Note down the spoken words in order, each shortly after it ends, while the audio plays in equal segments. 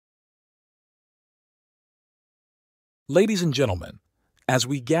Ladies and gentlemen, as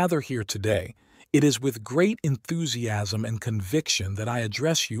we gather here today, it is with great enthusiasm and conviction that I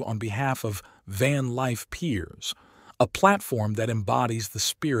address you on behalf of Van Life Peers, a platform that embodies the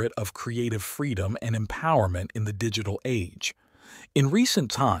spirit of creative freedom and empowerment in the digital age. In recent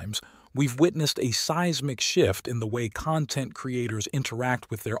times, we've witnessed a seismic shift in the way content creators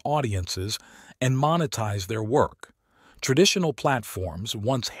interact with their audiences and monetize their work. Traditional platforms,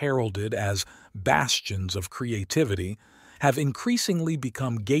 once heralded as bastions of creativity, have increasingly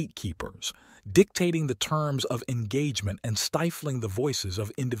become gatekeepers, dictating the terms of engagement and stifling the voices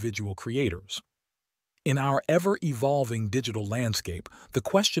of individual creators. In our ever-evolving digital landscape, the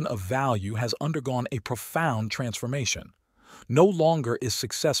question of value has undergone a profound transformation. No longer is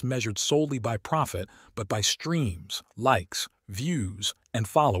success measured solely by profit, but by streams, likes, views, and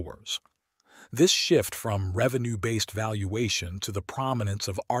followers. This shift from revenue-based valuation to the prominence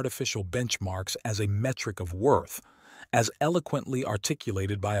of artificial benchmarks as a metric of worth, as eloquently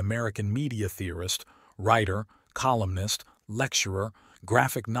articulated by American media theorist, writer, columnist, lecturer,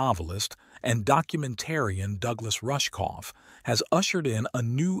 graphic novelist, and documentarian Douglas Rushkoff, has ushered in a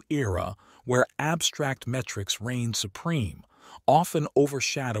new era where abstract metrics reign supreme, often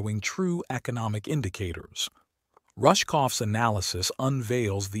overshadowing true economic indicators. Rushkoff's analysis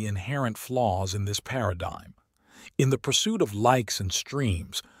unveils the inherent flaws in this paradigm. In the pursuit of likes and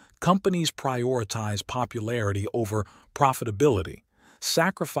streams, companies prioritize popularity over profitability,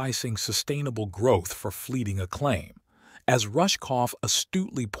 sacrificing sustainable growth for fleeting acclaim. As Rushkoff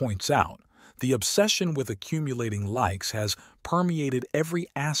astutely points out, the obsession with accumulating likes has permeated every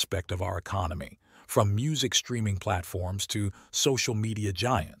aspect of our economy, from music streaming platforms to social media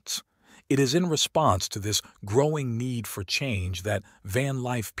giants. It is in response to this growing need for change that Van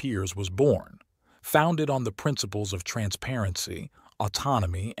Life Peers was born, founded on the principles of transparency,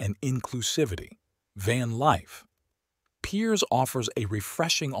 autonomy, and inclusivity. Van Life Peers offers a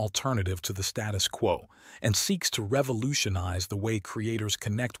refreshing alternative to the status quo and seeks to revolutionize the way creators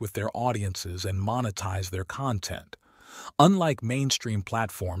connect with their audiences and monetize their content. Unlike mainstream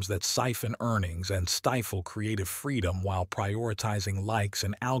platforms that siphon earnings and stifle creative freedom while prioritizing likes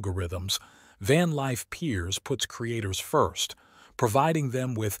and algorithms, Van Life Peers puts creators first, providing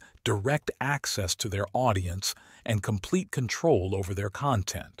them with direct access to their audience and complete control over their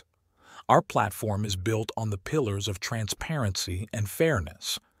content. Our platform is built on the pillars of transparency and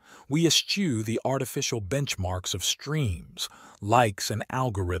fairness. We eschew the artificial benchmarks of streams, likes, and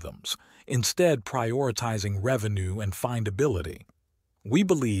algorithms, instead prioritizing revenue and findability. We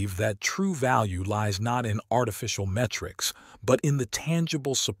believe that true value lies not in artificial metrics, but in the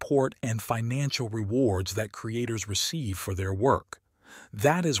tangible support and financial rewards that creators receive for their work.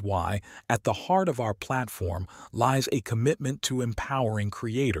 That is why, at the heart of our platform lies a commitment to empowering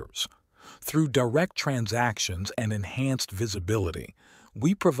creators. Through direct transactions and enhanced visibility,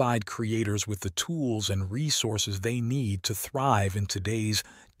 we provide creators with the tools and resources they need to thrive in today's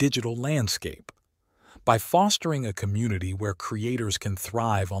digital landscape. By fostering a community where creators can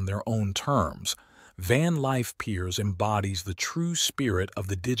thrive on their own terms, Van Life Peers embodies the true spirit of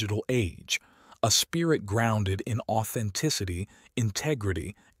the digital age, a spirit grounded in authenticity,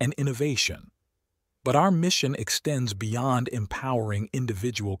 integrity, and innovation. But our mission extends beyond empowering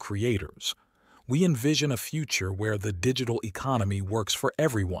individual creators. We envision a future where the digital economy works for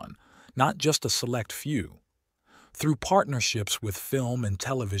everyone, not just a select few. Through partnerships with film and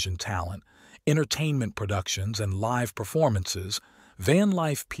television talent, entertainment productions, and live performances, Van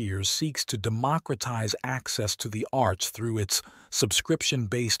Life Peers seeks to democratize access to the arts through its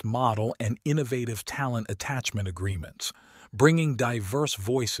subscription-based model and innovative talent attachment agreements, bringing diverse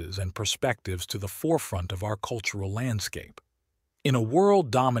voices and perspectives to the forefront of our cultural landscape. In a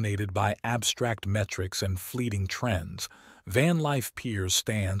world dominated by abstract metrics and fleeting trends, Van Life Peers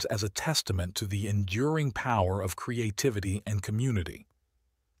stands as a testament to the enduring power of creativity and community.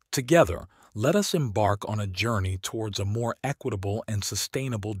 Together, let us embark on a journey towards a more equitable and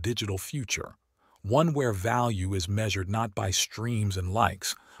sustainable digital future, one where value is measured not by streams and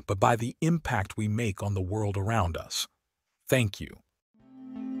likes, but by the impact we make on the world around us. Thank you.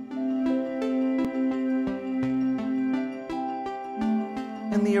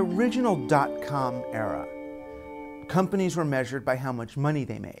 In the original dot-com era, companies were measured by how much money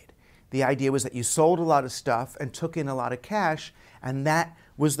they made. The idea was that you sold a lot of stuff and took in a lot of cash, and that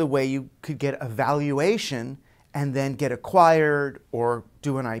was the way you could get a valuation and then get acquired or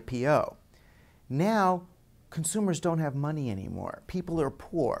do an IPO. Now, consumers don't have money anymore. People are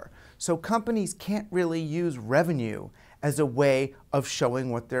poor. So companies can't really use revenue as a way of showing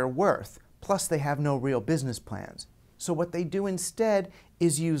what they're worth. Plus, they have no real business plans. So what they do instead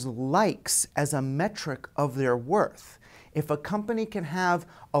is use likes as a metric of their worth. If a company can have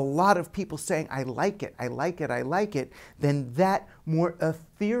a lot of people saying, I like it, I like it, I like it, then that more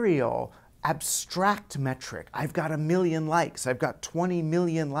ethereal, abstract metric, I've got 1 million likes, I've got 20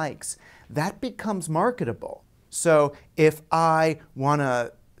 million likes, that becomes marketable. So if I want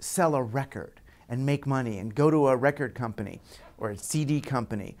to sell a record and make money and go to a record company or a CD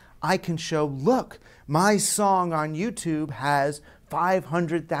company, I can show, look, my song on YouTube has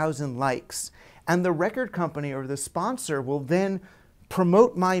 500,000 likes. And the record company or the sponsor will then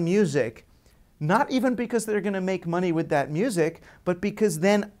promote my music, not even because they're going to make money with that music, but because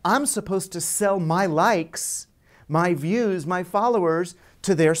then I'm supposed to sell my likes, my views, my followers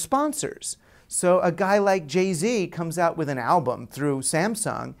to their sponsors. So a guy like Jay-Z comes out with an album through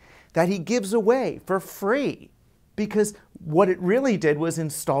Samsung that he gives away for free, because what it really did was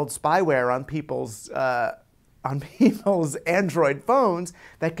installed spyware on people's Android phones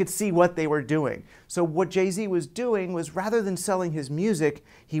that could see what they were doing. So what Jay-Z was doing was, rather than selling his music,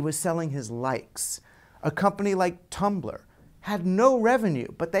 he was selling his likes. A company like Tumblr had no revenue,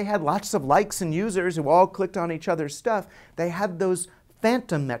 but they had lots of likes and users who all clicked on each other's stuff. They had those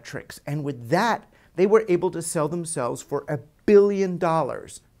phantom metrics, and with that, they were able to sell themselves for $1 billion.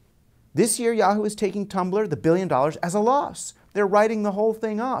 This year, Yahoo is taking Tumblr, the $1 billion, as a loss. They're writing the whole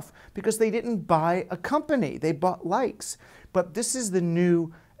thing off because they didn't buy a company. They bought likes. But this is the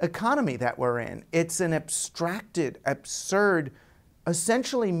new economy that we're in. It's an abstracted, absurd,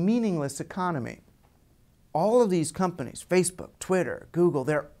 essentially meaningless economy. All of these companies, Facebook, Twitter, Google,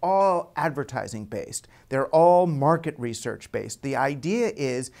 they're all advertising based. They're all market research based. The idea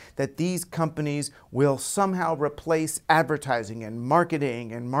is that these companies will somehow replace advertising and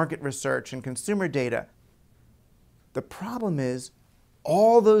market research and consumer data. The problem is,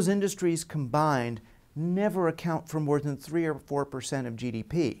 all those industries combined never account for more than 3 or 4% of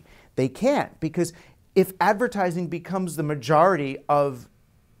GDP. They can't, because if advertising becomes the majority of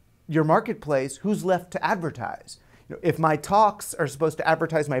your marketplace, who's left to advertise? If my talks are supposed to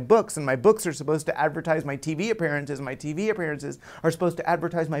advertise my books, and my books are supposed to advertise my TV appearances, and my TV appearances are supposed to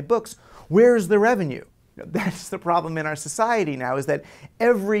advertise my books, where's the revenue? That's the problem in our society now, is that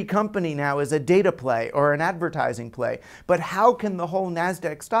every company now is a data play or an advertising play. But how can the whole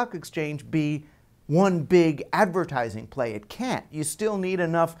NASDAQ stock exchange be one big advertising play? It can't. You still need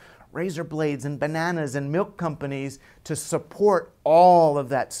enough razor blades and bananas and milk companies to support all of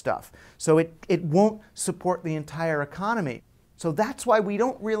that stuff. So it won't support the entire economy. So that's why we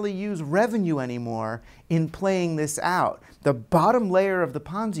don't really use revenue anymore in playing this out. The bottom layer of the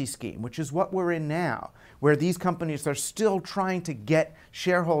Ponzi scheme, which is what we're in now, where these companies are still trying to get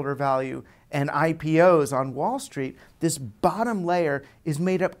shareholder value and IPOs on Wall Street, this bottom layer is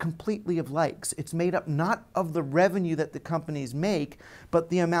made up completely of likes. It's made up not of the revenue that the companies make, but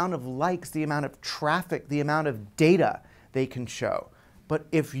the amount of likes, the amount of traffic, the amount of data they can show. But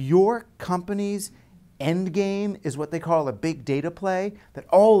if your company's end game is what they call a big data play, that,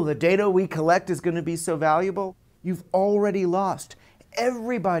 oh, the data we collect is going to be so valuable, you've already lost.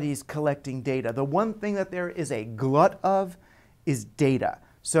 Everybody's collecting data. The one thing that there is a glut of is data.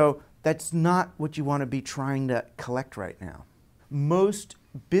 So that's not what you want to be trying to collect right now. Most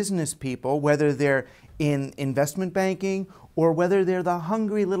business people, whether they're in investment banking or whether they're the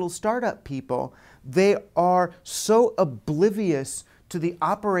hungry little startup people, they are so oblivious to the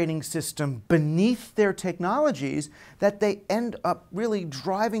operating system beneath their technologies that they end up really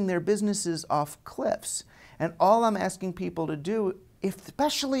driving their businesses off cliffs. And all I'm asking people to do,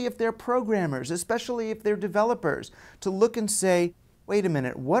 especially if they're programmers, especially if they're developers, to look and say, wait a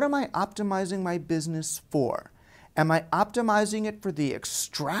minute, what am I optimizing my business for? Am I optimizing it for the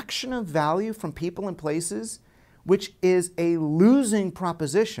extraction of value from people and places, which is a losing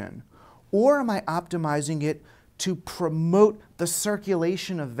proposition, or am I optimizing it to promote the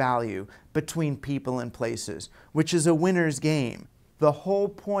circulation of value between people and places, which is a winner's game? The whole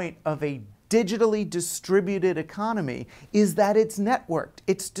point of a digitally distributed economy is that it's networked,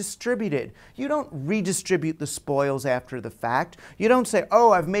 it's distributed. You don't redistribute the spoils after the fact. You don't say,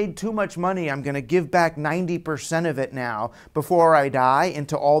 oh, I've made too much money, I'm going to give back 90% of it now before I die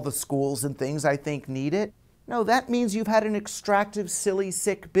into all the schools and things I think need it. No, that means you've had an extractive, silly,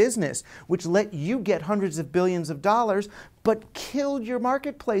 sick business, which let you get hundreds of billions of dollars, but killed your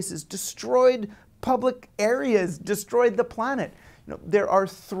marketplaces, destroyed public areas, destroyed the planet. There are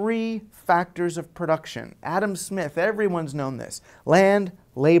 3 factors of production. Adam Smith, everyone's known this: land,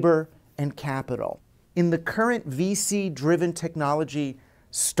 labor, and capital. In the current VC-driven technology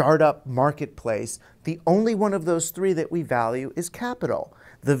startup marketplace, the only one of those 3 that we value is capital.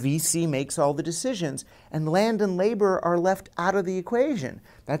 The VC makes all the decisions, and land and labor are left out of the equation.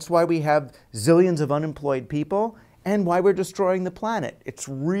 That's why we have zillions of unemployed people and why we're destroying the planet. It's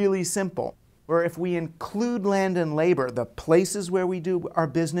really simple. Where if we include land and labor, the places where we do our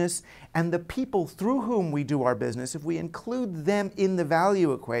business, and the people through whom we do our business, if we include them in the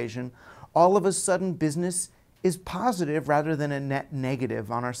value equation, all of a sudden business is positive rather than a net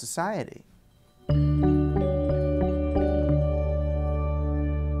negative on our society.